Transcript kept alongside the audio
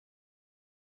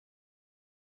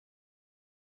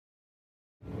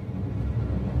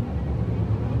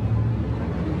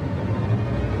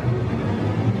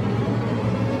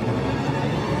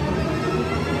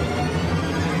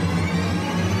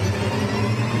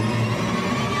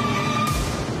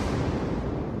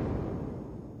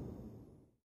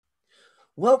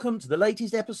Welcome to the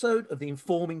latest episode of the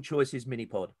Informing Choices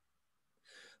mini-pod.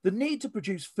 The need to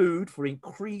produce food for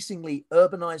increasingly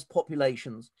urbanised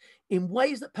populations in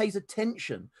ways that pays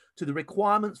attention to the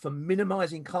requirements for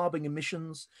minimising carbon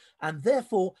emissions and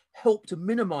therefore help to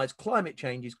minimise climate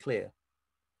change is clear.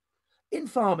 In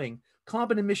farming,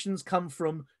 carbon emissions come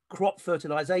from crop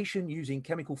fertilisation using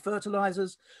chemical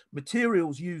fertilisers,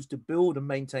 materials used to build and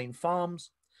maintain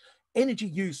farms, energy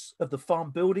use of the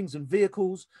farm buildings and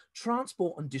vehicles,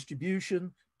 transport and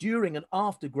distribution during and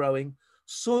after growing,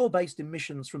 soil-based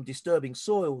emissions from disturbing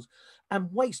soils, and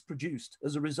waste produced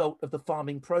as a result of the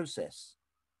farming process.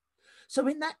 So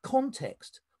in that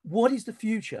context, what is the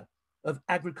future of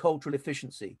agricultural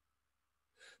efficiency?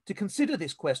 To consider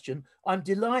this question, I'm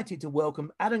delighted to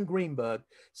welcome Adam Greenberg,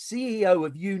 CEO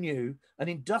of Iunu, an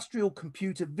industrial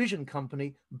computer vision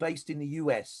company based in the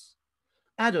US.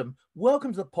 Adam,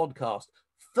 welcome to the podcast.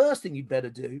 First thing you'd better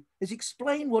do is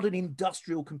explain what an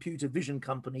industrial computer vision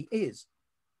company is.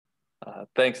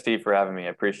 Thanks, Steve, for having me. I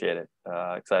appreciate it.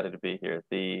 Excited to be here.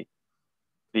 The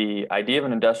idea of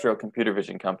an industrial computer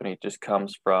vision company just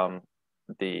comes from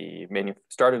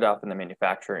started off in the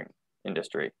manufacturing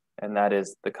industry. And that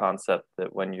is the concept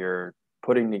that when you're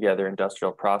putting together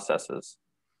industrial processes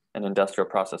and industrial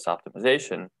process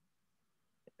optimization,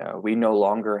 we no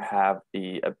longer have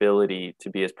the ability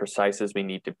to be as precise as we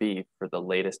need to be for the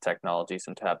latest technologies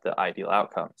and to have the ideal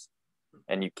outcomes.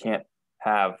 And you can't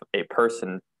have a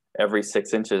person every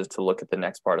 6 inches to look at the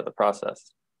next part of the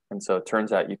process. And so it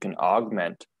turns out you can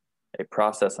augment a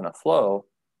process and a flow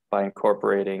by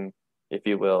incorporating, if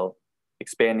you will,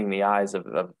 expanding the eyes of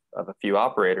a few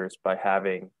operators by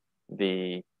having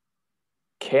the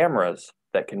cameras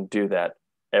that can do that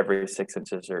every 6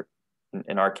 inches, or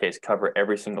in our case, cover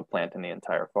every single plant in the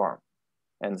entire farm.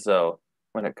 And so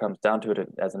when it comes down to it,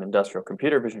 as an industrial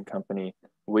computer vision company,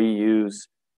 we use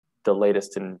the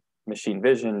latest in machine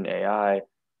vision, AI,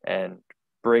 and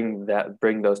bring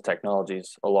those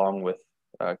technologies along with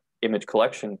image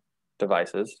collection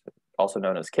devices, also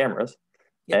known as cameras.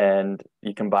 Yep. And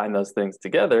you combine those things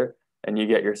together and you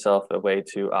get yourself a way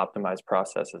to optimize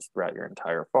processes throughout your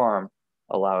entire farm,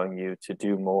 allowing you to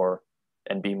do more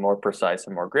and be more precise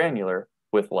and more granular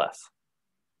with less.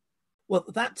 Well,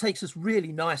 that takes us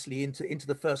really nicely into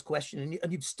the first question,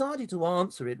 and you've started to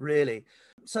answer it really.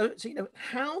 So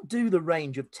how do the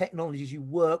range of technologies you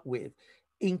work with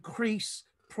increase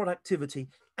productivity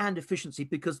and efficiency?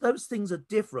 Because those things are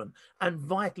different and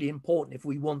vitally important if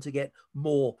we want to get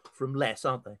more from less,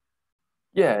 aren't they?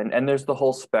 Yeah, and there's the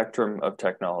whole spectrum of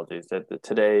technologies that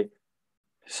today,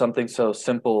 something so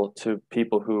simple to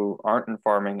people who aren't in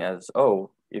farming as,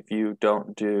 if you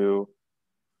don't do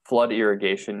flood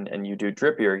irrigation and you do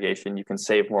drip irrigation, you can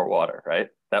save more water, right?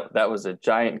 That was a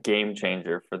giant game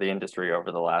changer for the industry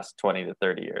over the last 20 to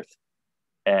 30 years.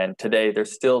 And today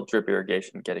there's still drip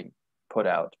irrigation getting put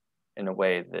out in a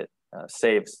way that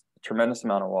saves a tremendous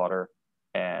amount of water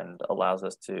and allows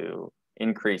us to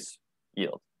increase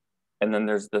yield. And then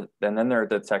there are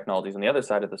the technologies on the other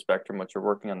side of the spectrum, which are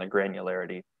working on the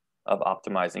granularity of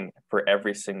optimizing for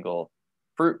every single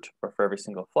fruit or for every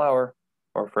single flower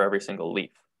or for every single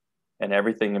leaf and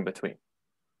everything in between.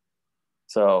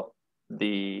 So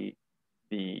the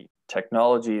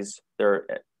technologies, there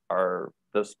are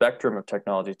the spectrum of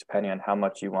technologies depending on how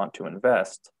much you want to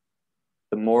invest.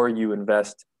 The more you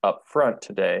invest up front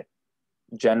today,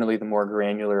 generally the more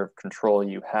granular control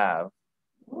you have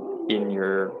in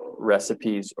your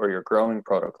recipes or your growing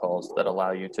protocols that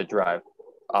allow you to drive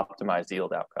optimized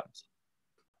yield outcomes.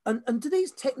 And do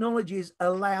these technologies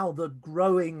allow the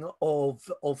growing of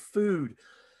food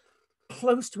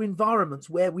close to environments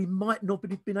where we might not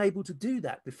have been able to do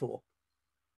that before?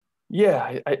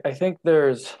 Yeah, I think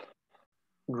there's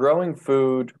growing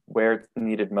food where it's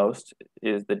needed most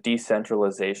is the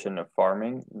decentralization of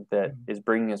farming that is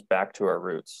bringing us back to our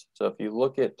roots. So if you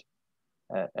look at,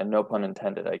 and no pun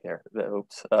intended, I guess,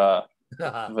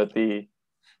 but the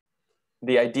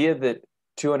idea that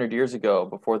 200 years ago,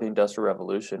 before the Industrial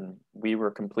Revolution, we were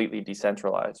completely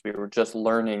decentralized. We were just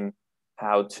learning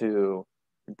how to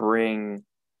bring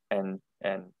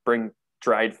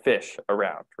dried fish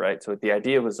around, right? So the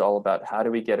idea was all about how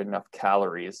do we get enough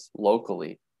calories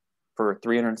locally for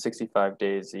 365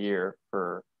 days a year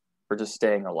for just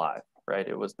staying alive, right?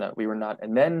 It was not, we were not,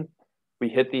 and then we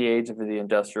hit the age of the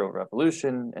Industrial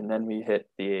Revolution, and then we hit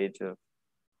the age of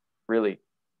really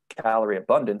calorie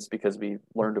abundance because we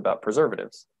learned about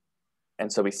preservatives.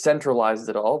 And so we centralized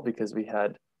it all because we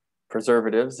had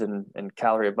preservatives and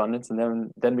calorie abundance.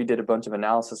 And then we did a bunch of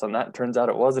analysis on that. It turns out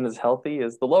it wasn't as healthy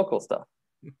as the local stuff.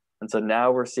 And so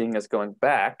now we're seeing us going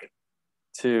back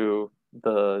to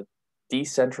the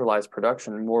decentralized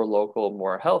production, more local,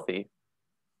 more healthy.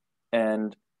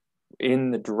 And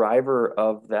in the driver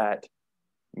of that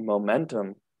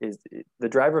momentum is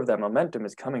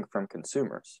coming from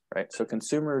consumers, right? So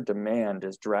consumer demand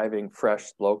is driving fresh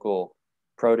local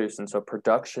produce. And so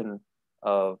production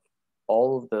of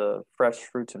all of the fresh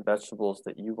fruits and vegetables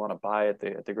that you want to buy at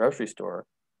the grocery store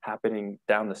happening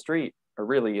down the street, or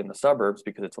really in the suburbs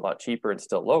because it's a lot cheaper and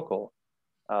still local,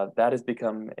 that has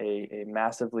become a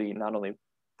massively not only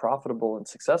profitable and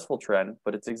successful trend,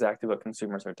 but it's exactly what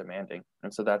consumers are demanding.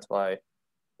 And so that's why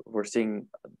we're seeing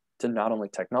to not only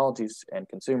technologies and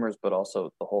consumers, but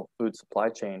also the whole food supply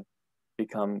chain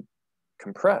become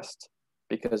compressed.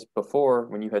 Because before,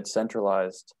 when you had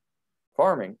centralized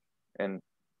farming, and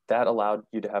that allowed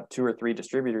you to have 2 or 3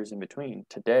 distributors in between.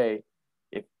 Today,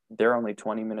 if they're only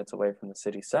 20 minutes away from the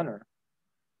city center,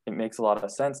 it makes a lot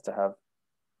of sense to have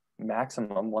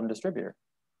maximum 1 distributor.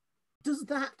 Does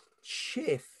that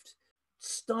shift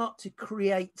start to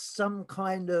create some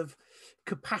kind of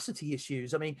capacity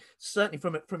issues? I mean, certainly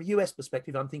from a US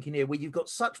perspective, I'm thinking here where you've got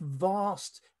such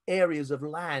vast areas of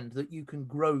land that you can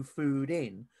grow food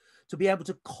in, to be able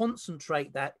to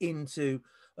concentrate that into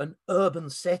an urban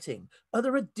setting. Are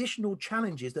there additional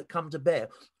challenges that come to bear,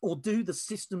 or do the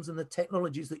systems and the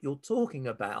technologies that you're talking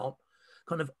about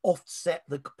kind of offset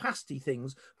the capacity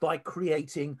things by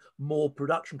creating more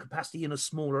production capacity in a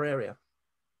smaller area?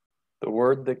 The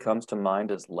word that comes to mind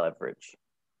is leverage.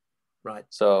 Right.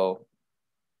 So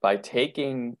by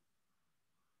taking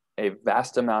a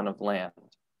vast amount of land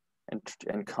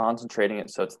and concentrating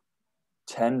it so it's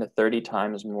 10 to 30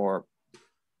 times more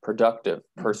productive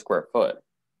per square foot,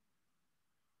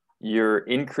 you're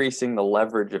increasing the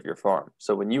leverage of your farm.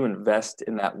 So when you invest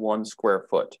in that 1 square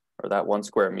foot or that 1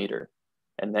 square meter,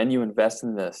 and then you invest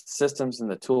in the systems and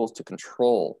the tools to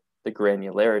control the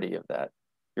granularity of that,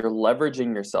 you're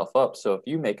leveraging yourself up. So if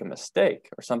you make a mistake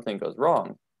or something goes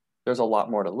wrong, there's a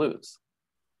lot more to lose.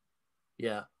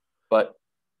 Yeah. But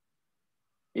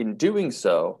in doing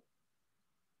so,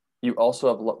 you also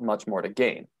have much more to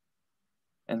gain.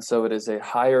 And so it is a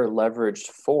higher leveraged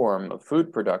form of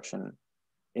food production,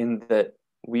 in that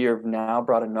we have now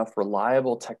brought enough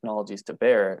reliable technologies to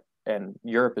bear. And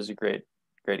Europe is a great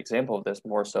example of this,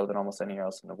 more so than almost anywhere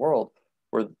else in the world,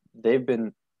 where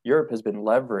Europe has been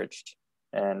leveraged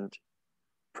and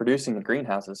producing in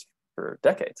greenhouses for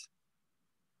decades.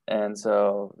 And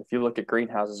so if you look at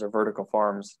greenhouses or vertical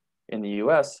farms in the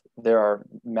US, there are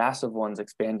massive ones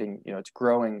expanding, it's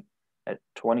growing at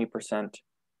 20%.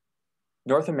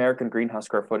 North American greenhouse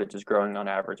square footage is growing on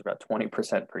average about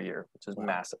 20% per year, which is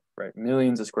massive, right?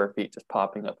 Millions of square feet just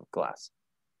popping up of glass.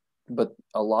 But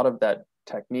a lot of that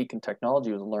technique and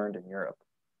technology was learned in Europe.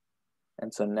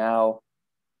 And so now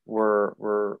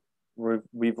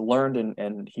we've learned,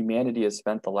 and humanity has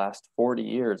spent the last 40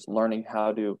 years learning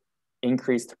how to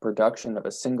increase the production of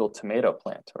a single tomato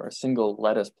plant or a single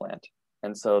lettuce plant.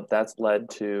 And so that's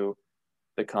led to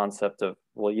the concept of,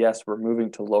 well, yes, we're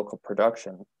moving to local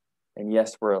production. And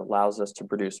yes, where it allows us to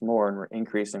produce more and we're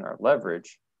increasing our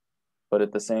leverage. But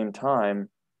at the same time,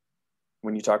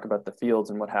 when you talk about the fields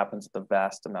and what happens with the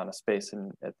vast amount of space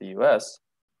at the US,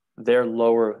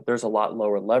 there's a lot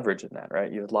lower leverage in that, right?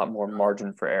 You have a lot more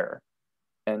margin for error.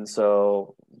 And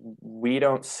so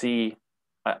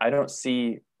I don't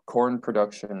see corn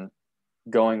production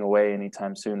going away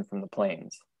anytime soon from the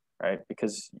plains, right?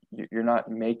 Because you're not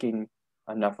making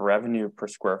enough revenue per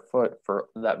square foot for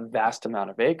that vast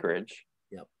amount of acreage.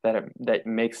 Yep. that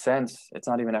makes sense. It's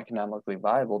not even economically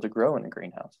viable to grow in a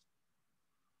greenhouse.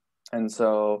 And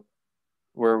so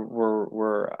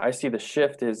where I see the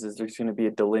shift is there's going to be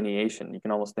a delineation. You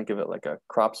can almost think of it like a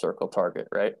crop circle target,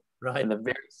 right? Right. In the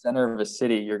very center of a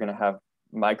city, you're going to have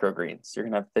microgreens. You're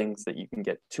going to have things that you can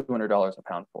get $200 a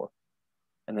pound for.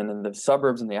 And then in the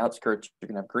suburbs and the outskirts, you're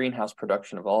going to have greenhouse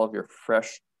production of all of your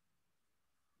fresh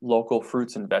local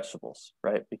fruits and vegetables,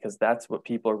 right? Because that's what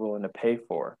people are willing to pay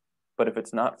for. But if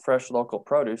it's not fresh local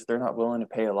produce, they're not willing to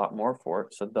pay a lot more for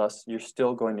it. So thus, you're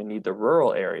still going to need the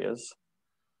rural areas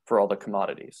for all the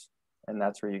commodities. And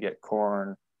that's where you get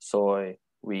corn, soy,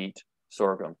 wheat,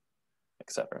 sorghum,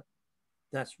 etc.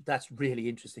 That's really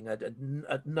interesting.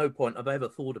 At no point I've ever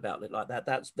thought about it like that.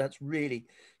 That's really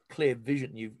clear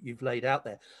vision you've laid out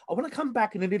there. I want to come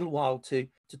back in a little while to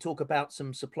talk about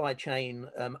some supply chain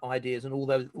ideas, and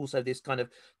also this kind of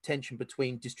tension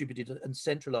between distributed and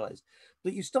centralized.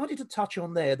 But you started to touch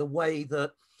on there the way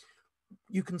that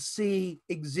you can see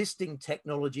existing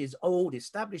technologies, old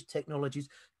established technologies,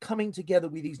 coming together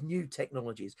with these new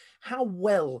technologies. How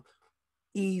well,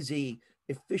 easy,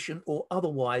 efficient or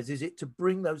otherwise is it to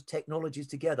bring those technologies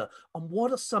together, and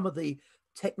what are some of the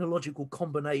technological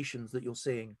combinations that you're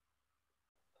seeing?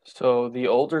 So the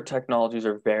older technologies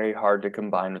are very hard to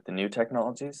combine with the new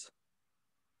technologies,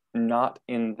 not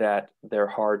in that they're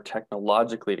hard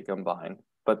technologically to combine,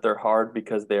 but they're hard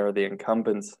because they are the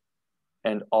incumbents,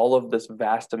 and all of this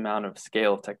vast amount of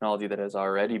scale of technology that has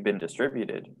already been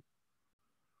distributed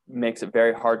makes it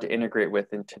very hard to integrate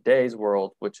with in today's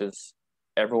world, which is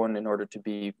everyone, in order to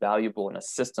be valuable in a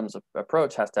systems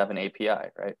approach, has to have an API,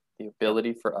 right? The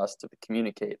ability for us to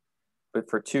communicate. But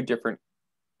for two different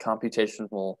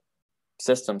computational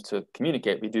systems to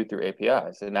communicate, we do through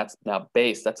APIs. And that's now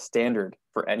that's standard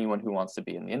for anyone who wants to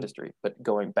be in the industry. But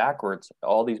going backwards,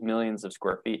 all these millions of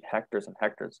square feet, hectares and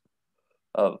hectares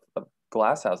of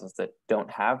glass houses that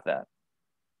don't have that,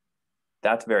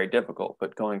 that's very difficult.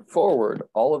 But going forward,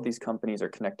 all of these companies are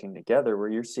connecting together where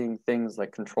you're seeing things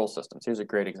like control systems. Here's a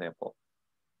great example.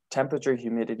 Temperature,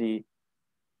 humidity,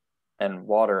 and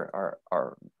water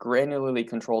are granularly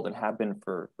controlled and have been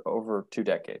for over 2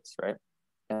 decades, right?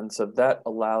 And so that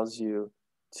allows you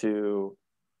to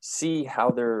see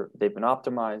how they've been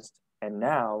optimized, and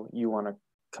now you want to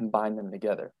combine them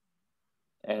together.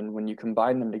 And when you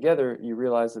combine them together, you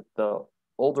realize that the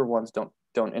older ones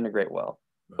don't integrate well.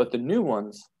 But the new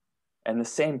ones and the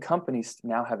same companies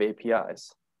now have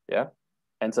APIs. Yeah.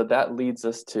 And so that leads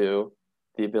us to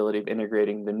the ability of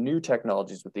integrating the new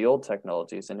technologies with the old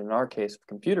technologies. And in our case, with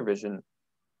computer vision,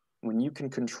 when you can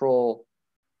control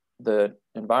the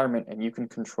environment and you can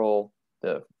control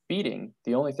the feeding,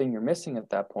 the only thing you're missing at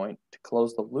that point to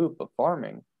close the loop of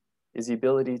farming is the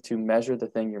ability to measure the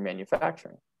thing you're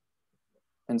manufacturing.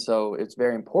 And so it's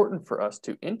very important for us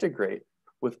to integrate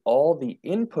with all the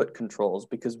input controls,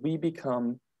 because we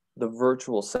become the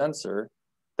virtual sensor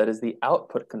that is the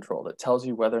output control that tells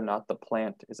you whether or not the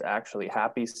plant is actually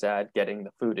happy, sad, getting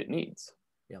the food it needs.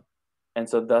 Yeah. And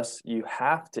so thus you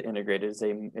have to integrate.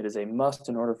 It is a must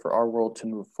in order for our world to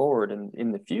move forward and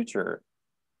in the future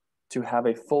to have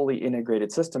a fully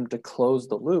integrated system to close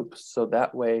the loop. So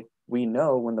that way we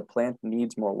know when the plant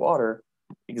needs more water,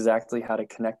 exactly how to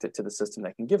connect it to the system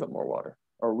that can give it more water.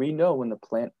 Or we know when the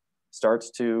plant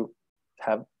starts to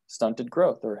have stunted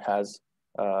growth or has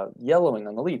yellowing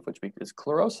on the leaf, which is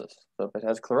chlorosis. So if it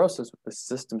has chlorosis, the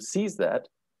system sees that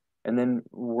and then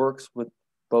works with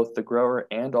both the grower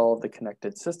and all of the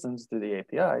connected systems through the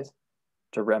APIs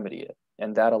to remedy it.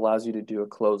 And that allows you to do a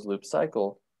closed loop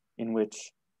cycle in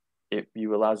which it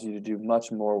allows you to do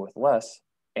much more with less,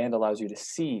 and allows you to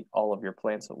see all of your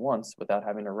plants at once without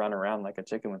having to run around like a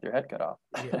chicken with your head cut off.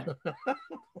 Yeah.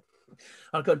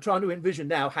 I'm trying to envision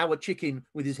now how a chicken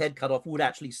with his head cut off would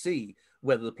actually see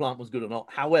whether the plant was good or not.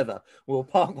 However, we'll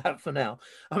park that for now.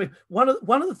 I mean, one of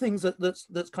the things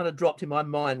that's kind of dropped in my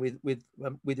mind with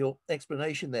your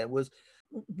explanation there was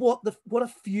what a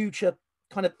future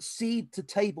kind of seed to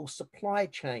table supply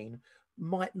chain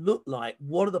might look like.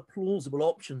 What are the plausible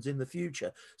options in the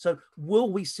future? So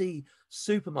will we see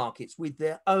supermarkets with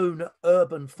their own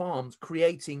urban farms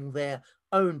creating their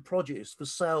own produce for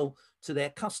sale to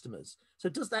their customers? So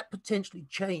does that potentially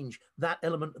change that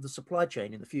element of the supply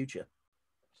chain in the future?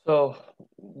 So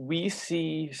we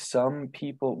see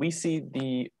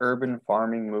the urban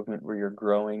farming movement where you're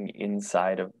growing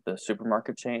inside of the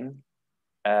supermarket chain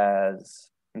as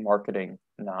marketing,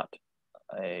 not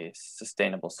a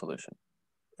sustainable solution.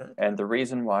 And the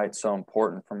reason why it's so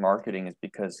important for marketing is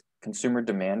because consumer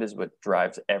demand is what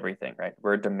drives everything, right?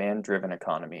 We're a demand-driven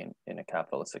economy in a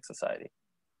capitalistic society.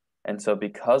 And so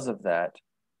because of that,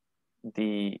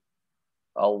 the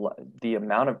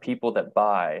amount of people that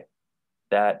buy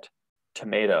that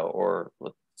tomato or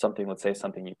something, let's say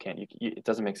something it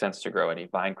doesn't make sense to grow any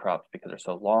vine crops because they're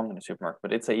so long in the supermarket,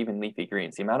 but it's even leafy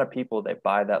greens. The amount of people that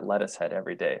buy that lettuce head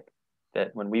every day,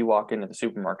 that when we walk into the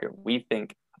supermarket, we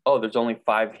think, oh, there's only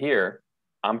 5 here.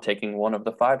 I'm taking one of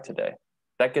the 5 today.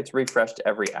 That gets refreshed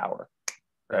every hour,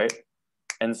 right?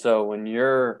 And so when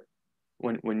you're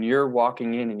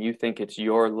walking in and you think it's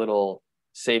your little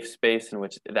safe space in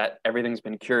which that everything's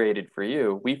been curated for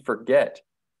you, we forget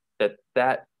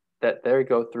that they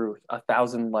go through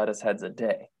 1,000 lettuce heads a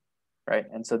day, right?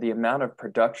 And so the amount of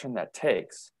production that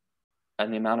takes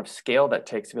and the amount of scale that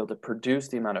takes to be able to produce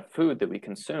the amount of food that we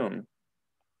consume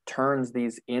turns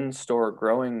these in-store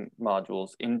growing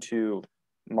modules into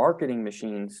marketing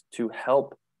machines to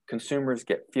help consumers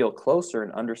feel closer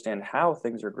and understand how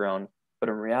things are grown. But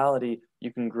in reality,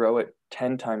 you can grow it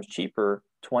 10 times cheaper,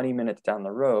 20 minutes down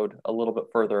the road, a little bit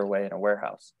further away in a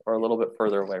warehouse or a little bit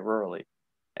further away rurally.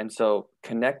 And so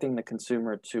connecting the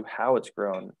consumer to how it's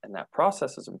grown and that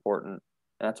process is important.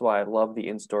 And that's why I love the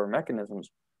in-store mechanisms,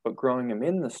 but growing them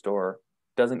in the store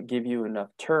doesn't give you enough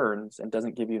turns and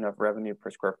doesn't give you enough revenue per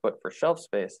square foot for shelf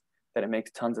space that it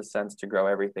makes tons of sense to grow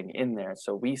everything in there.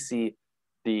 So we see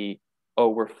oh,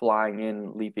 we're flying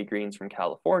in leafy greens from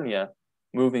California,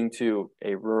 moving to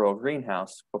a rural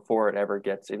greenhouse before it ever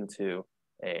gets into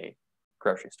a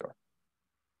grocery store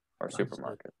or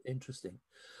supermarket. Interesting.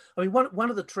 I mean, one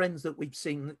of the trends that we've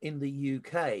seen in the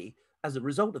UK as a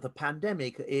result of the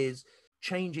pandemic is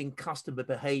changing customer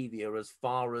behavior as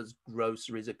far as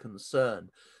groceries are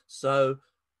concerned. So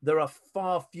there are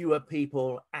far fewer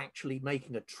people actually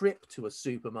making a trip to a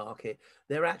supermarket.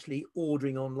 They're actually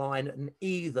ordering online and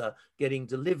either getting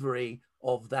delivery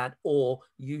of that or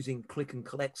using click and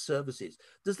collect services.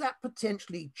 Does that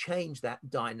potentially change that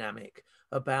dynamic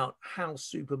about how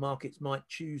supermarkets might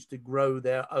choose to grow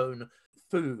their own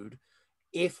food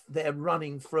if they're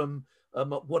running from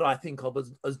what I think of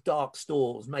as dark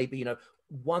stores, maybe, you know,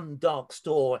 one dark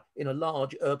store in a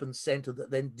large urban center that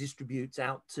then distributes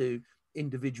out to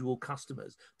individual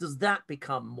customers? Does that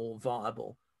become more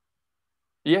viable?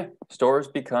 Yeah, stores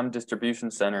become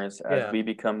distribution centers as we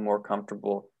become more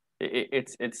comfortable.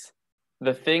 It's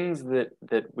the things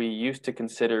that we used to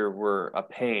consider were a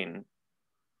pain,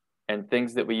 and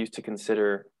things that we used to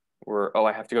consider were, oh,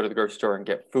 I have to go to the grocery store and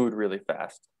get food really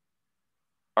fast,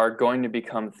 are going to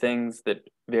become things that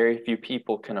very few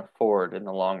people can afford in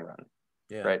the long run.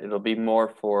 Right? It'll be more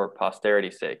for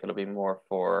posterity's sake. It'll be more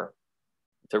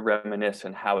to reminisce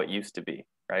on how it used to be,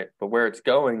 right? But where it's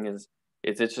going is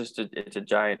it's just it's a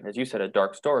giant, as you said, a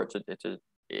dark store.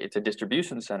 It's a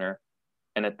distribution center,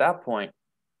 and at that point,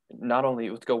 not only,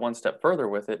 let's go one step further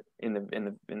with it. In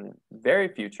the very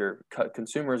future,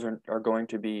 consumers are going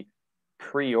to be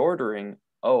pre-ordering.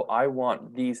 Oh, I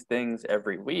want these things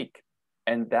every week,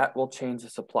 and that will change the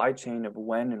supply chain of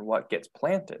when and what gets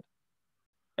planted.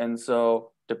 And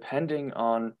so depending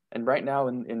on, and right now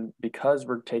because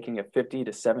we're taking a 50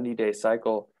 to 70 day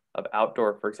cycle of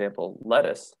outdoor, for example,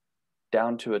 lettuce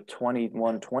down to a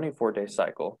 21, 24 day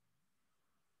cycle,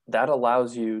 that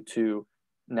allows you to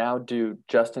now do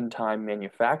just-in-time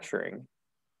manufacturing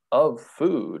of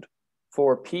food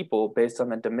for people based on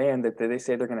the demand that they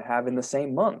say they're going to have in the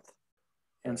same month.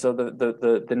 And so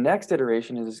the next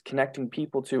iteration is connecting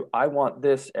people to, I want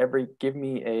this give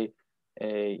me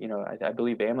you know, I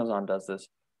believe Amazon does this,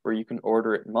 where you can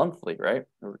order it monthly, right?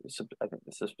 I think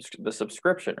this is the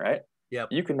subscription, right? Yeah.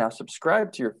 You can now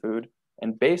subscribe to your food,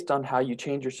 and based on how you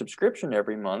change your subscription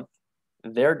every month,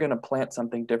 they're going to plant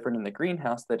something different in the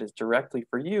greenhouse that is directly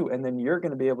for you. And then you're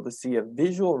going to be able to see a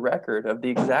visual record of the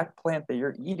exact plant that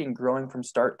you're eating growing from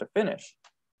start to finish.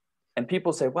 And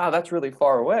people say, wow, that's really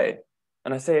far away.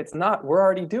 And I say, it's not, we're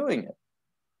already doing it.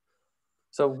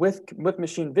 So with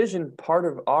machine vision, part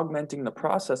of augmenting the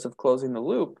process of closing the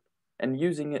loop and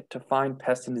using it to find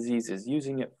pests and diseases,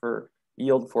 using it for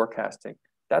yield forecasting,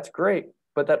 that's great.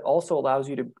 But that also allows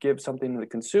you to give something to the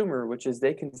consumer, which is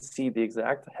they can see the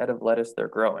exact head of lettuce they're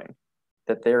growing,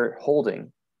 that they're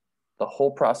holding the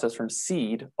whole process from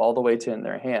seed all the way to in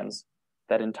their hands,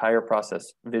 that entire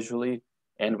process visually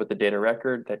and with the data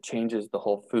record that changes the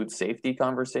whole food safety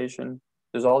conversation.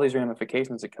 There's all these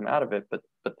ramifications that come out of it, but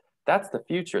that's the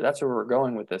future. That's where we're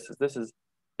going with this. This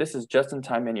is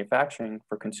just-in-time manufacturing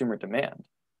for consumer demand.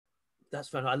 That's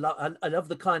fun. I love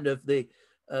the kind of the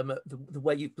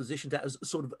way you've positioned that as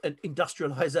sort of an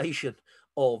industrialization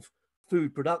of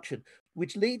food production,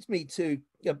 which leads me to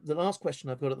the last question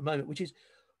I've got at the moment, which is,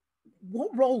 what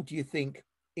role do you think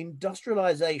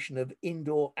industrialization of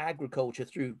indoor agriculture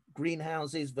through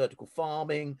greenhouses, vertical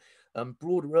farming,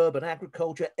 broader urban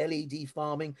agriculture, LED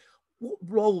farming, what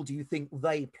role do you think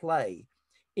they play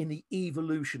in the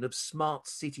evolution of smart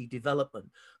city development?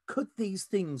 Could these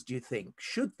things, do you think,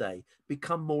 should they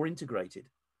become more integrated?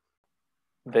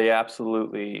 They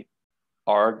absolutely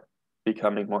are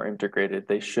becoming more integrated.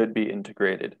 They should be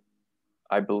integrated.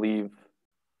 I believe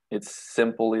it's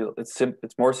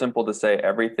more simple to say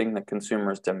everything that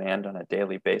consumers demand on a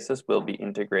daily basis will be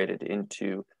integrated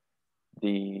into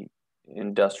the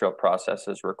industrial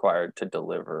processes required to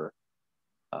deliver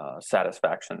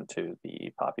satisfaction to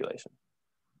the population.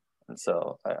 And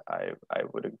so I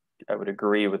would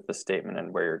agree with the statement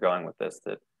and where you're going with this,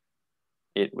 that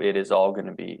it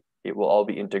will all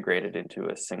be integrated into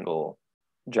a single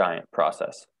giant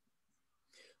process.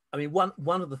 I mean,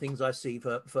 one of the things I see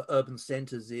for urban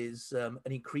centers is an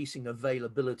increasing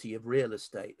availability of real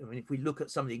estate. I mean, if we look at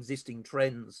some of the existing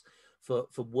trends for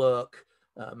work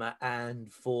and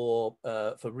for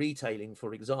retailing,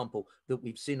 for example, that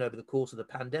we've seen over the course of the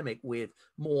pandemic, with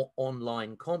more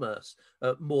online commerce,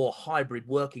 more hybrid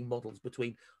working models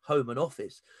between home and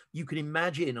office, I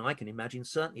can imagine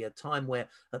certainly a time where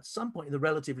at some point in the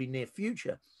relatively near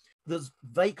future, there's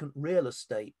vacant real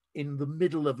estate in the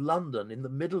middle of London, in the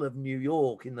middle of New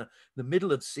York, in the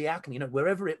middle of Seattle,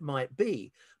 wherever it might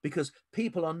be, because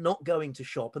people are not going to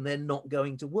shop and they're not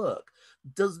going to work.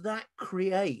 Does that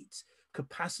create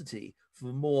capacity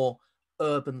for more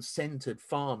urban centered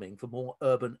farming, for more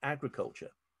urban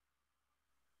agriculture?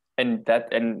 And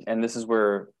this is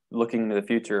where looking into the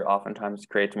future oftentimes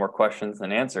creates more questions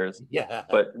than answers. Yeah.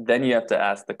 But then you have to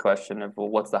ask the question of, well,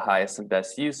 what's the highest and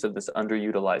best use of this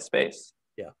underutilized space?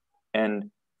 Yeah.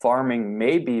 And farming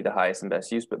may be the highest and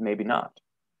best use, but maybe not.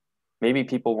 Maybe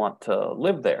people want to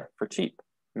live there for cheap.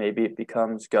 Maybe it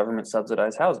becomes government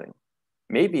subsidized housing.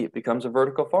 Maybe it becomes a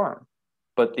vertical farm.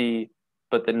 But the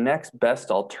next best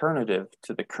alternative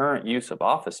to the current use of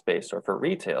office space or for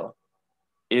retail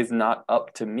is not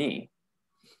up to me.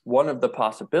 One of the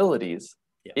possibilities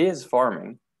is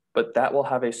farming, but that will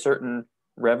have a certain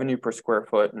revenue per square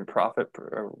foot and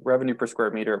revenue per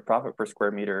square meter, profit per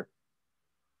square meter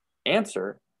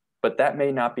answer, but that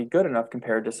may not be good enough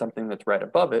compared to something that's right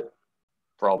above it.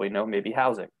 For all we know, maybe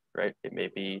housing, right? It may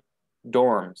be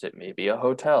dorms, it may be a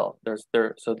hotel.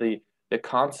 So the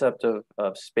concept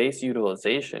of space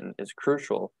utilization is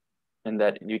crucial, in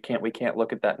that we can't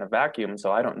look at that in a vacuum.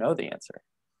 So I don't know the answer.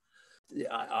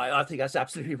 I think that's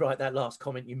absolutely right. That last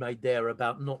comment you made there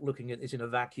about not looking at it in a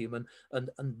vacuum, and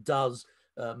does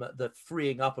the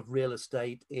freeing up of real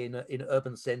estate in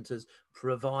urban centres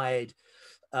provide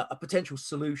a potential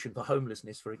solution for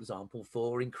homelessness, for example,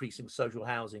 for increasing social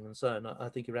housing and so on? I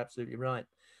think you're absolutely right.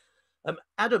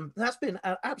 Adam, that's been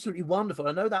absolutely wonderful.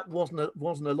 I know that wasn't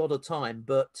a lot of time,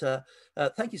 but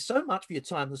thank you so much for your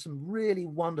time. There's some really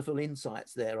wonderful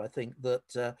insights there, I think,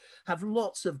 that have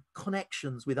lots of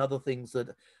connections with other things that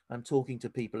I'm talking to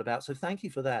people about. So thank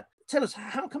you for that. Tell us,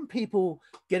 how can people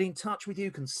get in touch with you,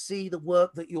 can see the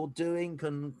work that you're doing,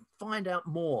 can find out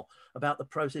more about the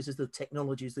processes, the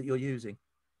technologies that you're using?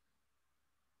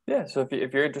 Yeah, so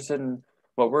if you're interested in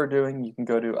what we're doing, you can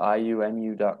go to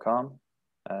iunu.com.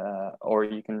 Or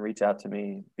you can reach out to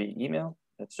me via email.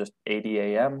 It's just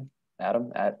ADAM,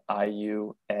 Adam, at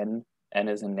IUN, N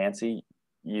as in Nancy,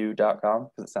 U.com,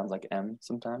 because it sounds like M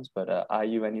sometimes, but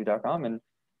IUNU.com. And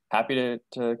happy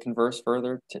to converse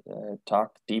further, to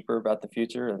talk deeper about the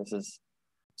future. This is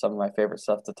some of my favorite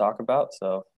stuff to talk about.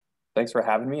 So thanks for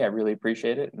having me. I really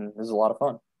appreciate it. And this is a lot of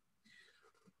fun.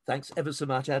 Thanks ever so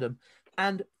much, Adam.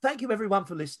 And thank you everyone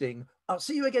for listening. I'll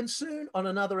see you again soon on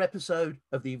another episode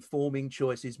of the Informing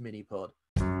Choices mini pod.